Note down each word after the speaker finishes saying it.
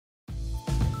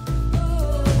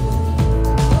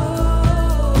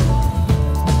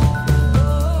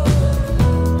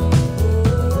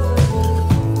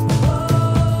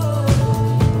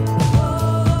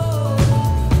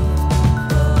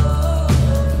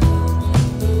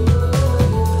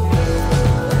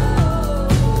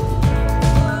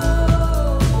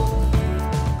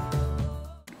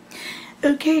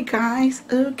Okay guys,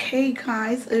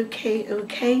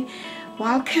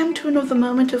 welcome to another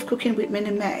moment of cooking with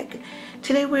Minnie Meg.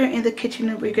 Today we're in the kitchen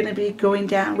and we're going to be going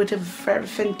down with a very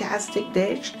fantastic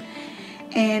dish,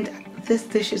 and this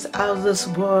dish is out of this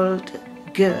world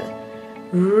good.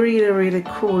 Really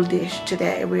cool dish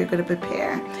today we're going to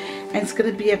prepare, and it's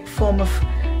going to be a form of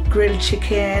grilled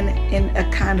chicken in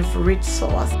a kind of rich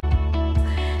sauce.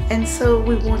 And so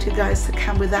we want you guys to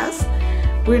come with us.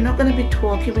 We're not going to be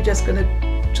talking, we're just going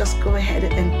to go ahead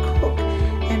and cook,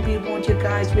 and we want you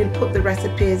guys, we'll put the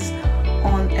recipes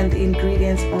on and the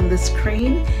ingredients on the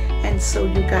screen, and so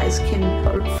you guys can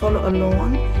follow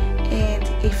along. And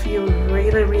if you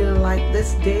really like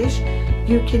this dish,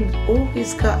 you can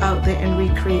always go out there and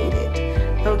recreate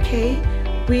it. Okay,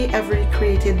 we have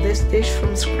recreated this dish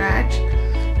from scratch,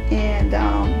 and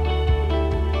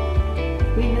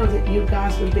we know that you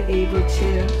guys will be able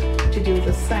to do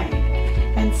the same.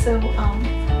 And so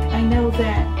I know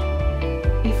that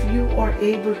if you are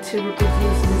able to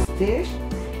reproduce this dish,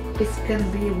 it's going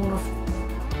to be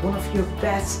one of your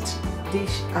best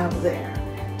dish out there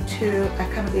to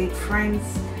accommodate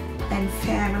friends and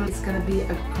family. It's going to be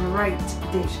a great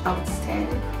dish,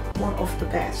 outstanding, one of the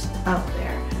best out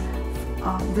there.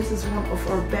 This is one of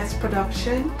our best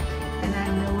production, and I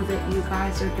know that you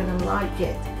guys are going to like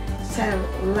it. So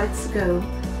let's go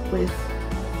with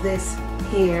this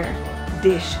here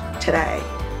dish today.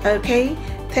 Okay,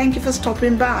 thank you for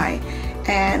stopping by,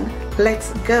 and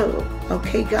let's go.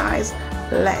 Okay guys,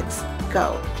 let's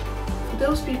go. For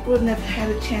those people who never had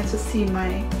a chance to see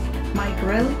my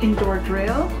grill, indoor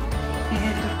grill,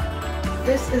 and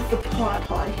this is the pot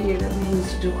here that we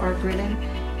use to do our grilling,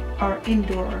 our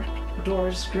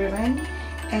doors grilling.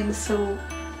 And so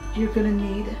you're gonna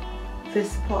need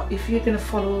this pot if you're gonna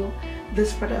follow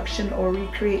this production or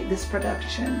recreate this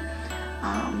production.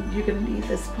 You're gonna need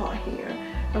this pot here.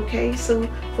 Okay, so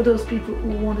for those people who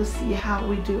want to see how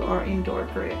we do our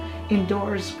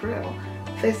indoors grill,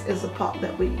 this is the pot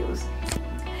that we use.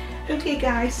 Okay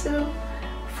guys, so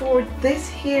for this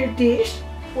here dish,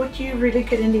 what you really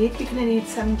gonna need, you're gonna need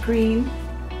some green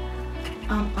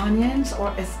onions,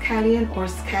 or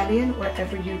scallion,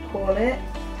 whatever you call it.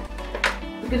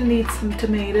 We're gonna need some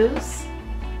tomatoes.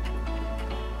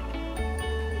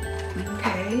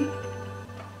 Okay.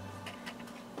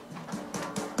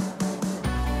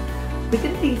 We're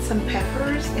going to need some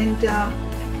peppers, and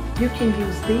you can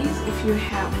use these if you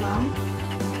have them,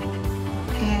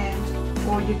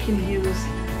 or you can use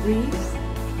these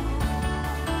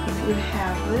if you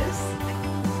have this.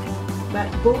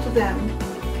 But both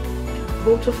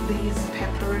of these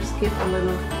peppers give a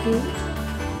little heat,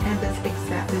 and that's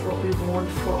exactly what we want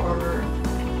for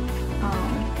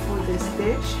this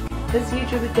dish. As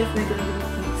usual, we're definitely going to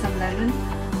need some lemon.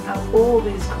 I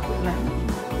always cook with lemon.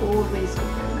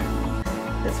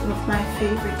 That's one of my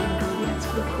favorite ingredients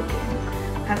for cooking.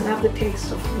 I love the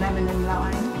taste of lemon and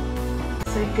lime,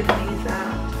 so you're gonna need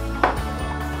that.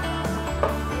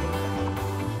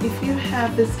 If you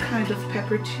have this kind of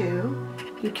pepper too,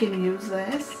 you can use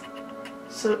this.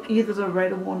 So either the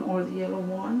red one or the yellow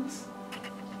ones.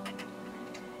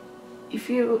 If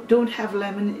you don't have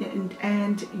lemon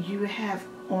and you have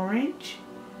orange,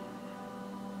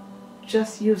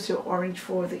 just use your orange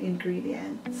for the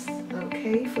ingredients.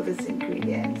 Okay, for this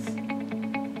ingredients.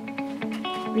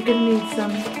 We're gonna need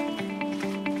some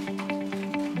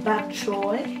bok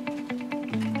choy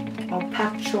or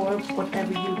pak choy,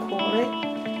 whatever you call it.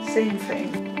 Same thing.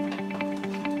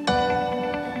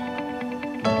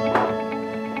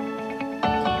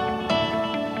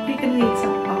 We're gonna need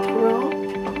some okra.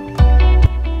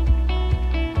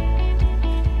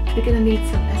 We're gonna need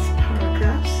some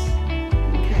asparagus.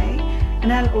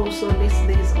 And I'll also list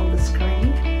these on the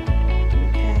screen.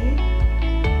 Okay.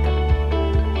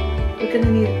 We're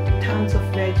gonna need tons of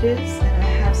veggies, and I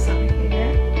have some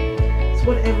here. So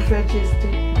whatever vegetables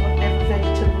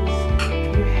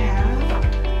you have,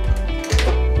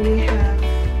 we have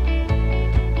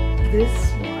this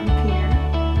one here,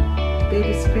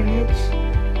 baby spinach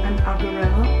and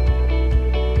arugula.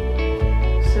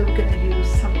 So we're gonna use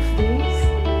some of these.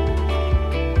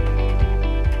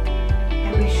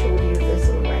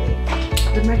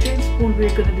 The measuring spoon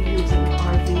we're going to be using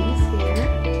are these here,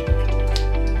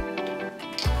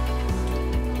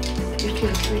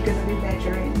 because we're going to be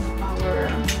measuring our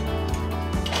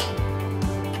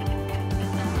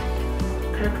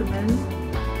curcumin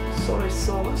soy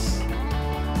sauce.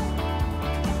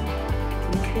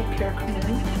 Okay,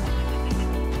 curcumin,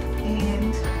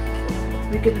 and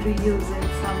we're going to be using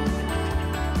some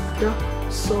duck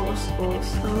sauce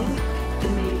also to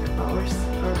make our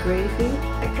gravy.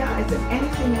 Guys, and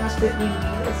anything else that we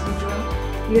need, as usual,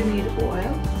 you need oil,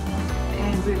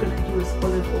 and we're going to use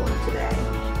olive oil today.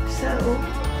 So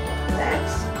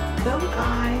let's go,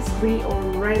 guys. We are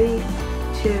ready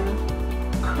to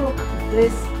cook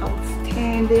this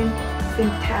outstanding,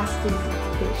 fantastic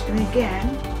dish. And again,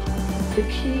 the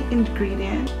key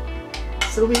ingredient,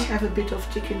 so we have a bit of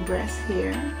chicken breast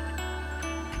here,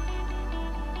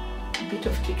 a bit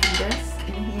of chicken breast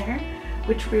in here,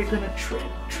 which we're going to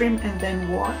trim and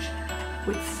then wash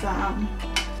with some.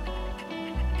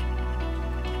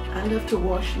 I love to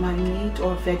wash my meat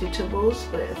or vegetables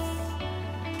with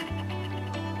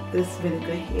this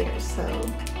vinegar here, so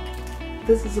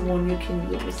this is the one you can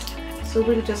use. So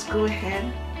we'll just go ahead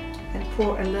and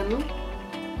pour a little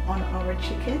on our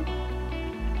chicken,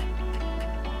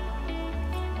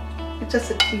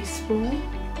 just a teaspoon,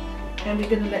 and we're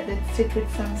going to let it sit with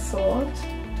some salt.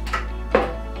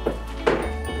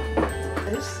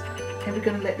 And we're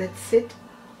going to let that sit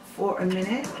for a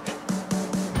minute,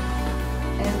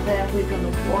 and then we're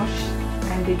going to wash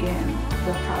and begin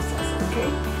the process.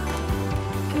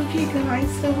 Okay guys,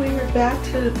 so we're about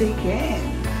to begin.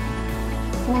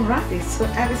 Alright, so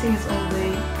everything is on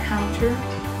the counter.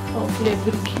 Hopefully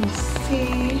everybody can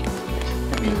see.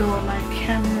 Let me lower my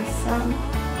camera some.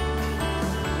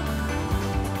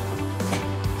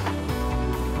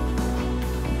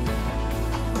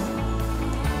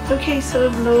 Okay, so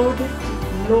I've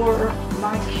lower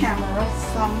my camera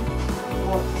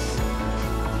somewhat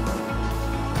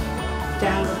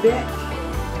down a bit,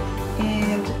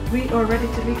 and we are ready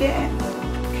to begin.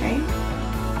 Okay,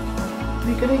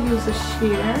 we're gonna use a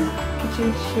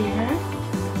kitchen shear.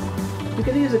 We're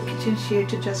gonna use a kitchen shear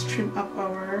to just trim up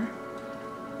our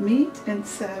meat, and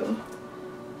so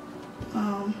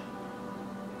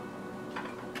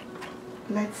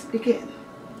let's begin.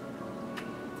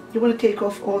 You want to take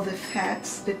off all the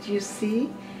fats that you see,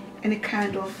 any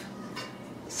kind of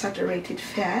saturated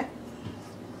fat.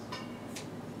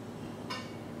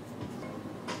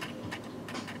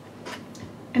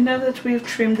 And now that we've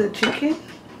trimmed the chicken,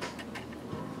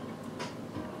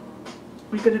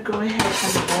 we're going to go ahead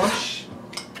and wash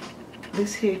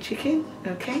this here chicken.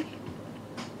 Okay,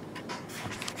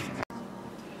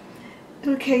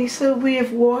 so we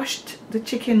have washed the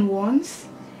chicken once,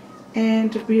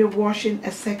 and we are washing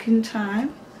a second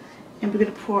time, and we're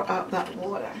going to pour out that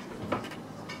water.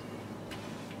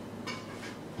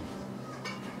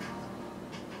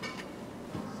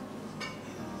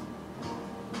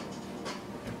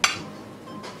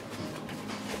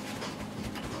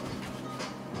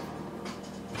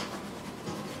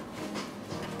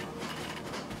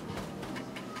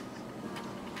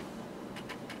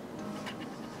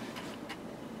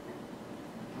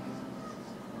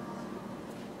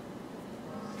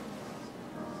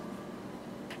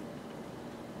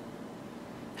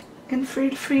 And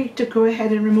feel free to go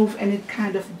ahead and remove any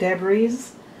kind of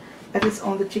debris that is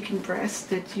on the chicken breast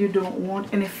that you don't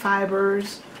want, any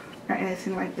fibers or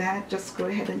anything like that. Just go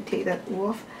ahead and take that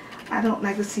off. I don't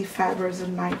like to see fibers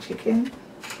in my chicken.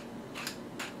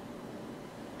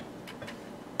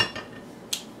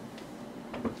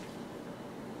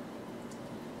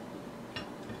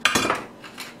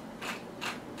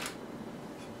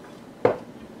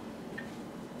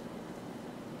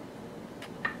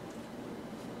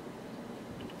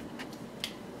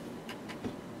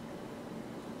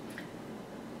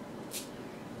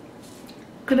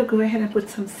 I'm going to go ahead and put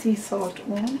some sea salt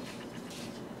on.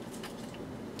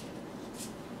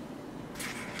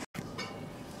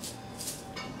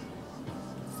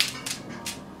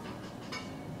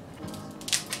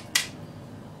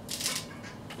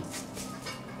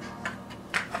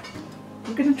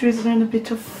 I'm going to drizzle in a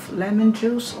bit of lemon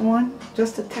juice on,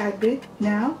 just a tad bit.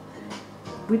 Now,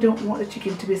 we don't want the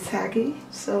chicken to be saggy,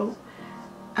 so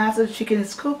after the chicken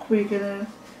is cooked, we're going to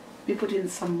be putting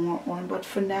some more on, but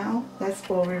for now that's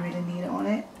all we really need on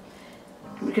it.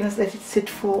 We're gonna let it sit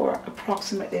for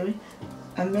approximately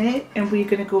a minute, and we're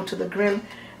gonna go to the grill,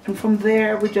 and from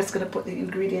there we're just gonna put the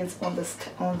ingredients on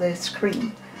the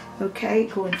screen. Okay,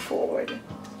 going forward.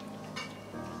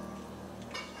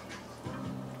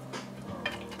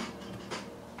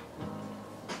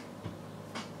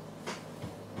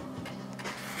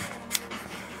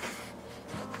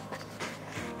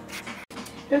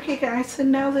 Okay guys, so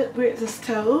now that we're at the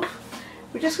stove,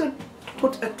 we're just going to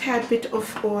put a tad bit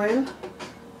of oil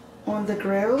on the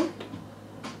grill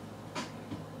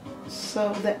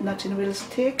so that nothing will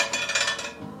stick.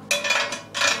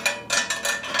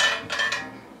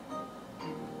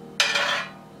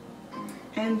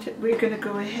 And we're going to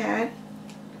go ahead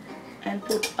and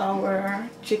put our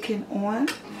chicken on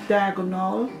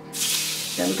diagonal.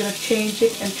 Then we're going to change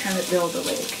it and turn it the other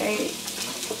way, okay?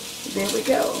 There we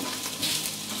go.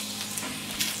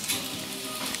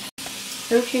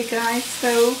 Okay guys,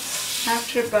 so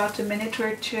after about a minute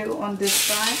or two on this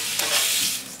side,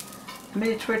 a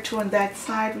minute or two on that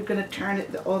side, we're going to turn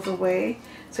it the other way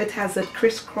so it has a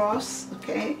crisscross,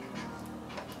 okay?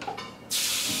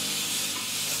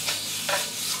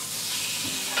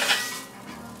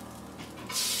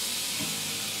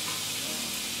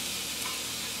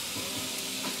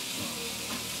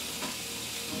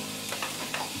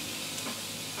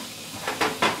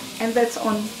 And that's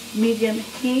on medium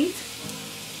heat.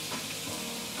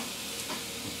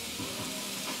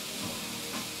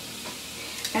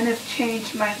 And I've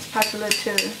changed my spatula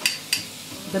to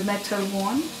the metal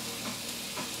one.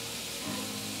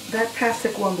 That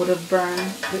plastic one would have burned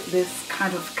with this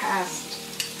kind of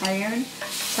cast iron.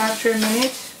 So after a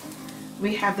minute,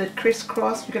 we have the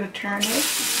crisscross. We're going to turn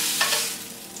it.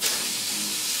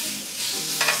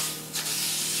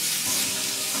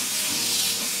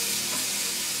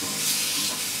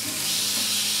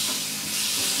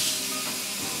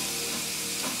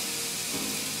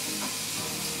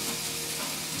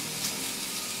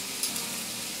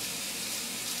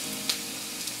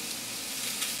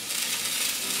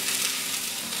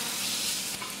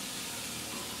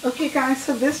 Okay guys,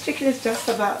 so this chicken is just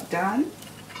about done.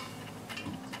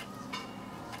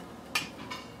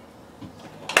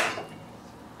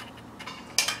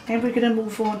 And we're going to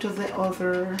move on to the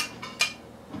other.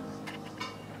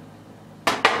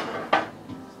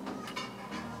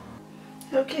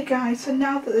 Okay guys, so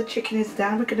now that the chicken is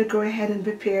done, we're going to go ahead and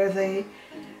prepare the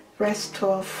rest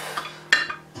of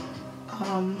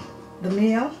the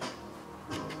meal.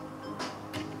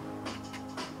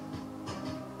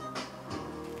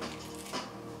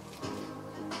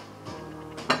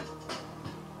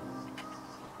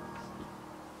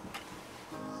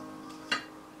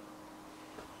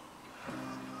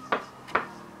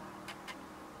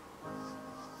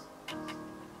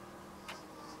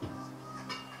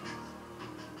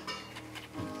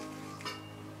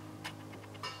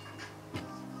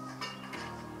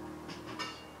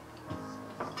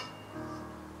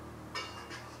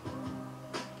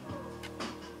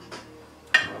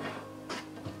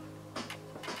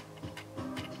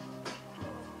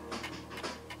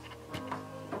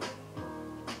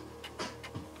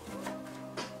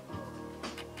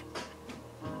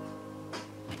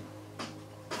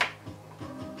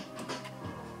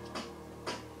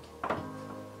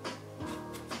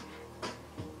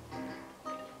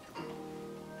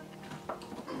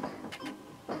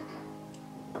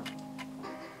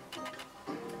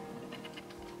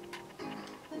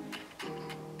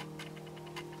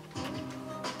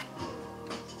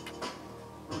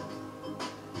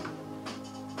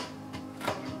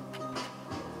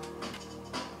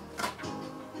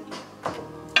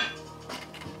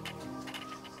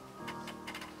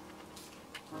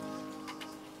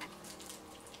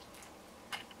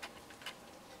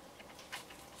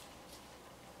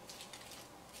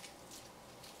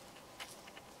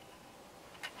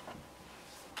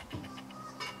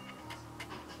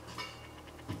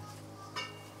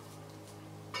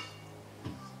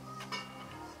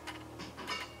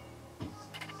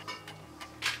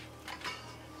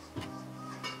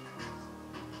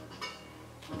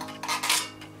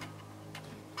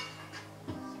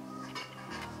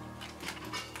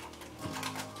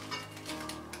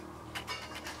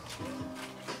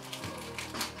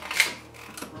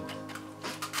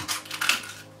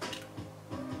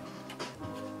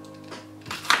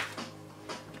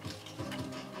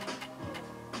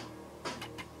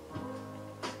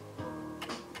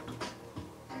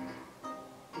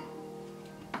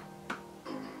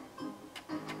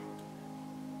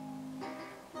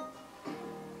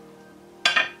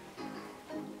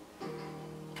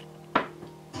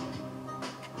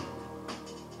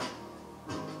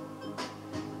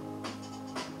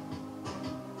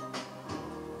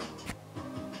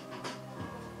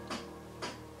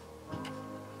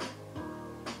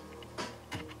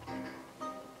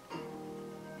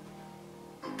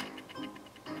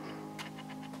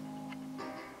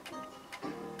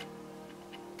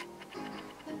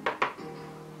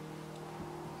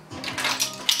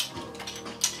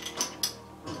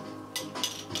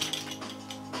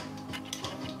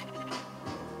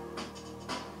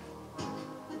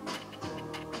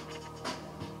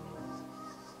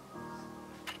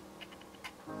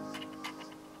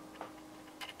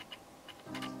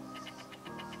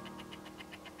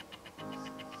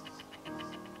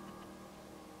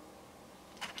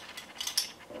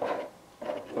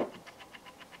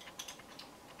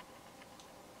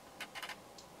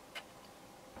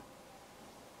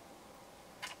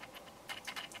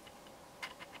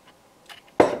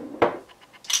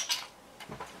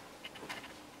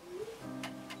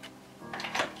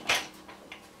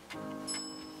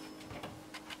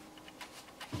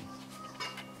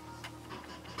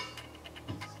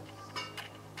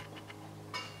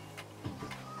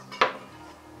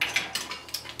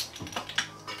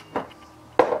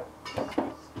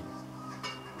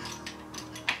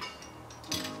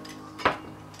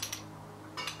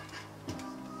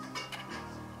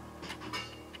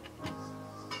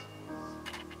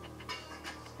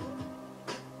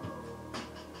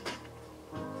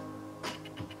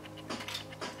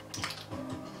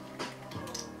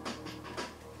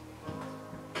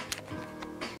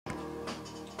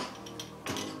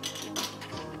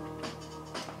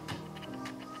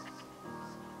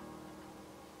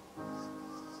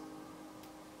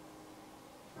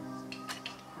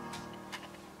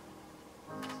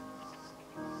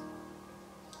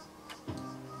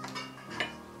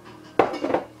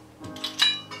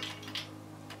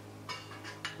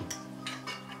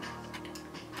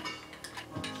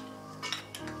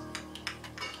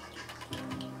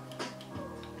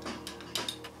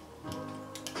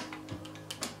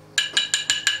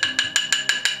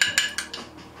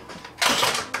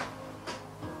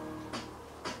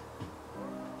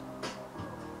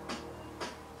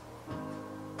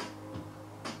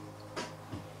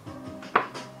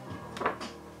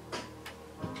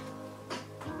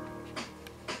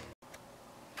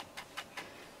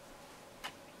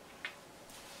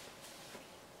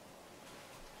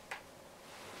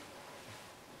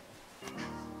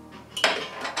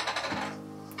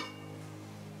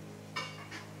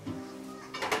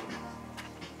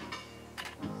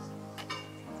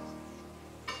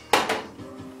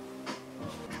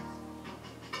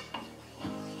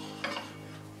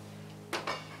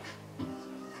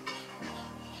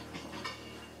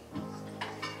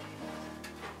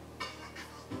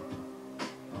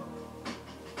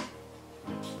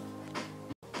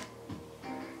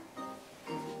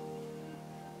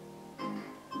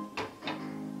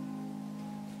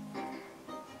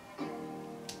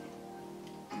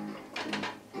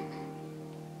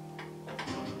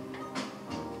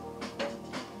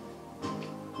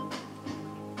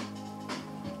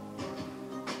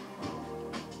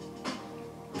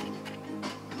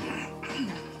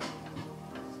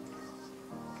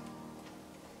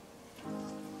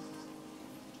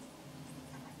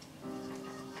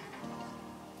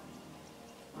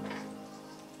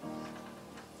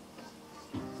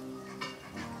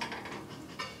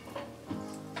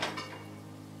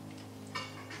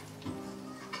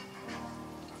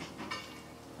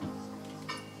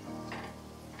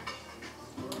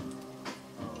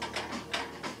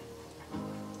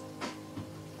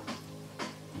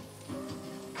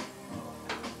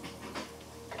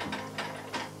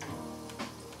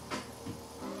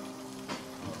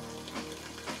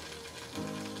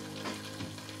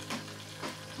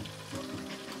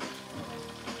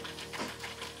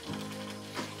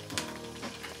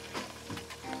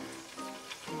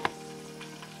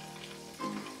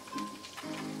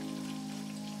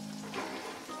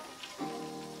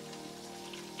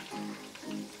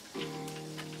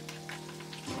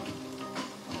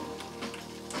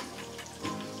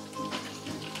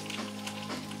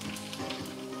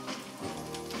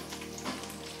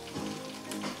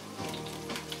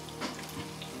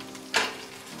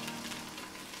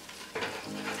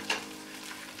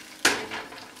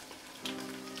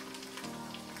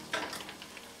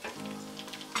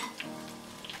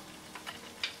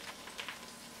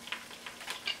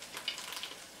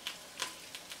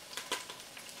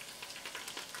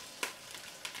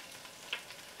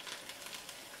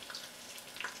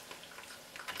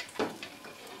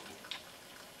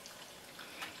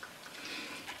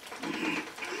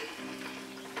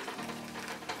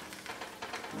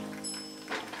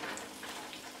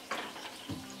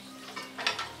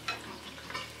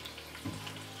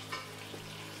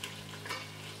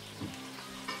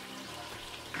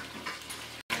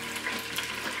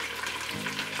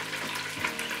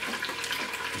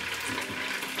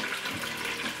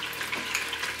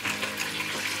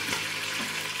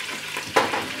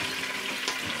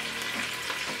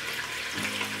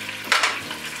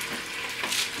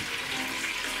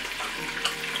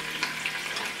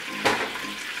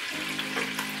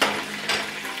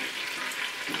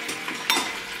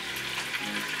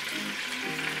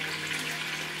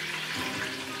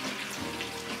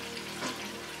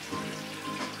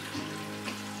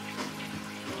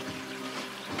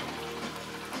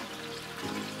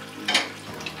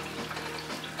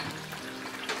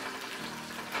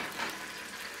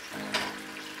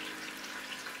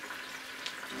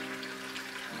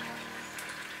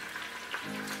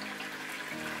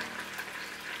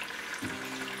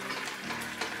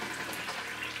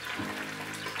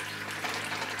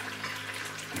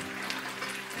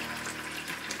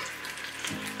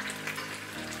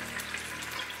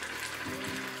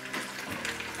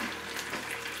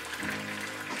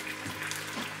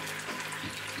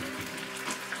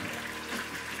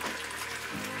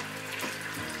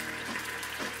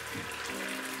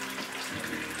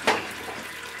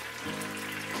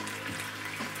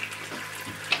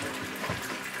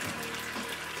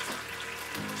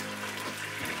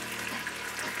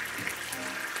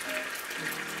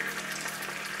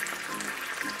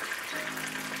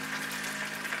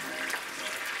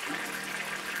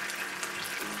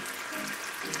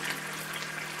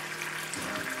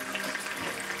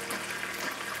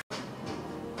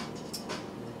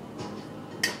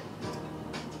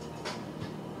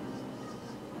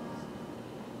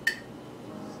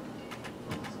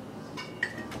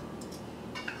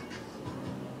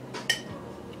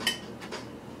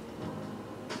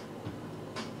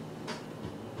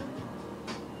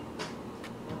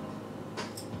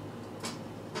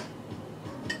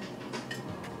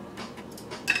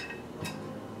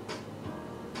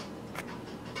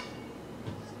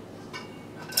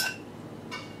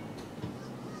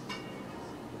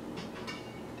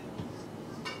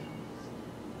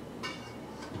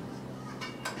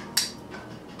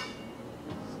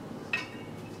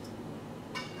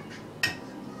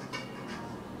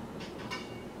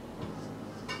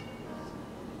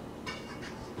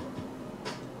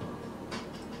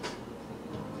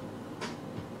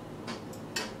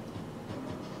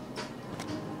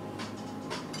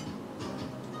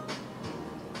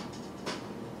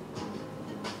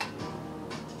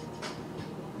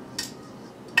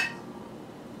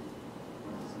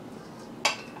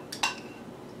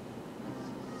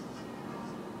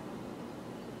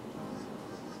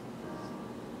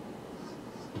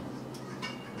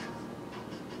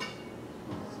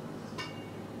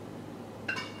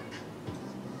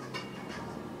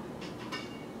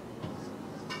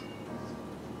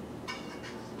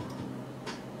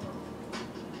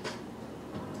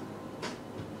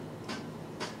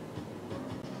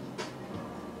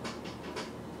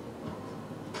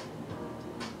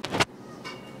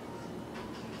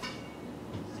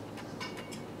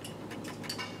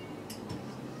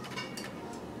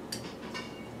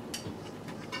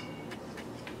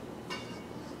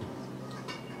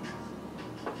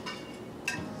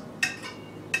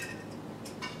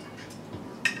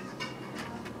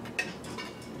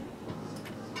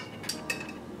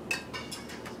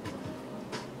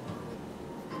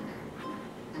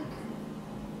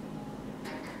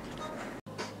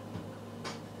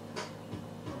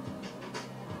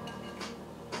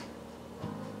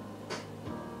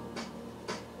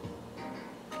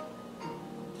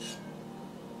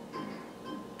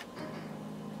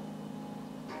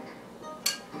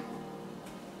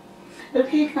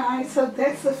 Okay guys, so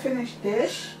that's the finished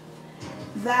dish.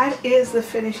 That is the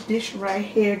finished dish right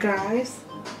here, guys.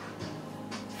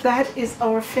 That is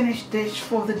our finished dish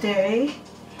for the day.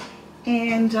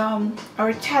 And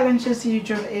our challenge as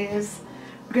usual is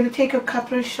we're going to take a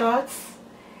couple of shots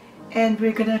and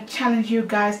we're going to challenge you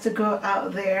guys to go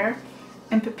out there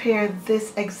and prepare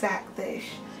this exact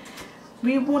dish.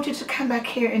 We want you to come back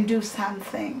here and do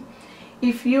something.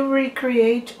 If you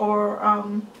recreate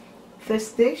or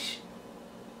this dish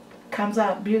comes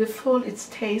out beautiful, it's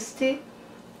tasty,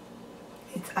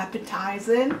 it's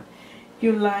appetizing,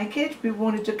 you like it, we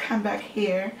wanted to come back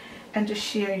here and to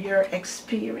share your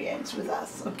experience with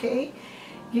us, okay?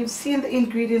 You've seen the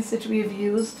ingredients that we've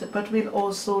used, but we'll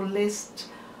also list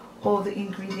all the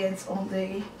ingredients on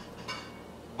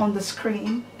the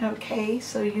screen, okay?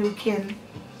 So you can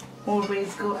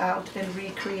always go out and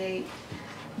recreate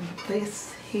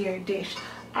this here dish.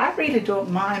 I really don't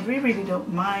mind, we really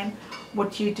don't mind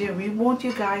what you do. We want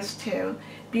you guys to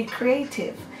be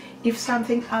creative. If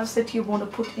something else that you want to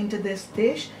put into this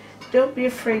dish, don't be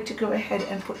afraid to go ahead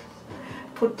and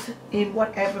put in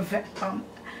whatever,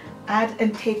 add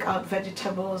and take out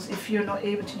vegetables. If you're not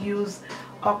able to use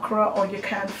okra or you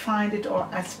can't find it, or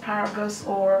asparagus,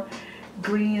 or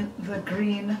the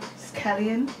green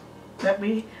scallion that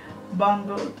we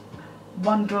bundled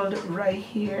right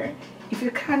here. If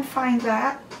you can't find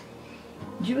that,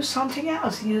 use something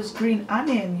else. Use green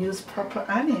onion, use purple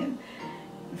onion.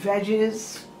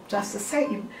 Veggies, just the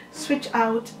same. Switch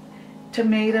out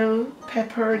tomato,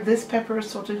 pepper. This pepper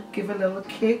sort of give a little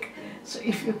kick. So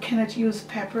if you cannot use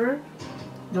pepper,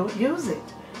 don't use it.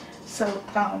 So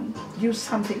use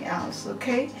something else,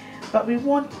 okay? But we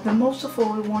want, the most of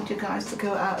all, we want you guys to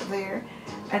go out there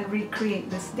and recreate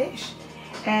this dish.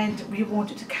 And we want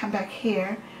you to come back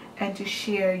here and to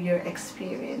share your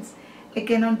experience.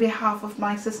 Again, on behalf of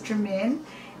my sister Min,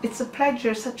 it's a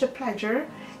pleasure, such a pleasure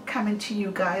coming to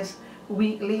you guys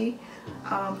weekly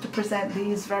to present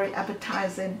these very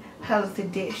appetizing, healthy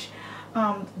dish.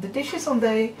 The dishes on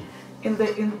that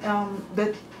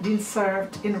being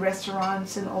served in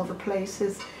restaurants and other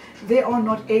places, they are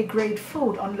not A-grade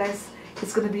food unless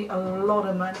it's going to be a lot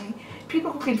of money.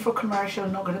 People cooking for commercial are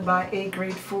not going to buy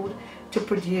A-grade food to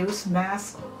produce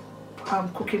mass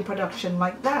cooking production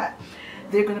like that.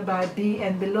 They're going to buy B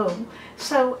and below.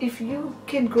 So if you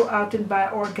can go out and buy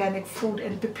organic food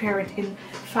and prepare it in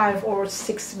 5 or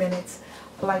 6 minutes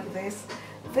like this,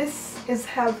 this is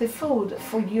healthy food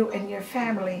for you and your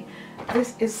family.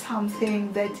 This is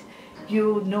something that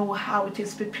you know how it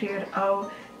is prepared, how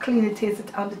clean it is.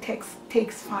 It only takes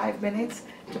 5 minutes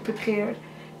to prepare.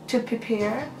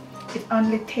 It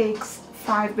only takes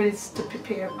 5 minutes to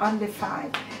prepare, only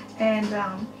 5.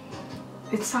 And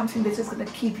it's something that is going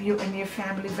to keep you and your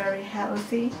family very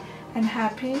healthy and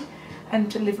happy and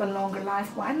to live a longer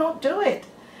life. Why not do it?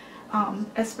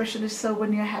 Especially so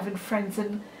when you're having friends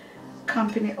and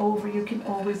company over, you can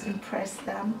always impress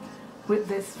them with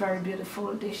this very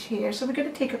beautiful dish here. So we're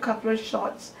going to take a couple of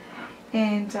shots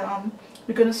and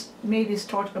we're going to maybe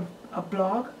start a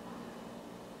blog.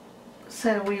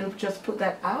 So we'll just put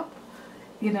that up,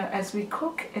 you know, as we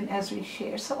cook and as we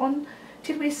share. So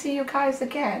until we see you guys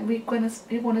again, we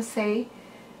want to say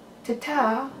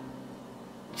ta-ta,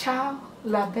 ciao,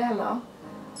 la bella.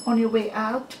 On your way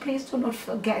out, please do not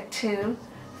forget to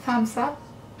thumbs up,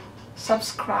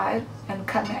 subscribe, and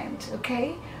comment,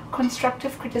 okay?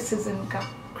 Constructive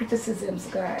criticisms,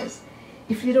 guys.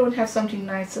 If you don't have something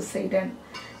nice to say,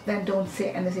 then don't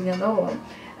say anything at all.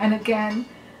 And again,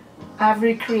 I've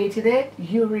recreated it,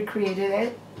 you recreated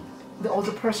it, the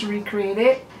other person recreated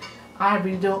it. I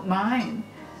really don't mind.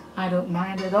 I don't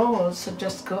mind at all. So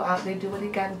just go out there, do what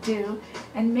you gotta do,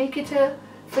 and make it a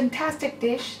fantastic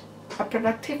dish, a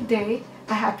productive day,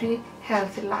 a happy,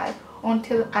 healthy life.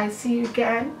 Until I see you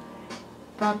again,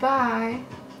 bye-bye.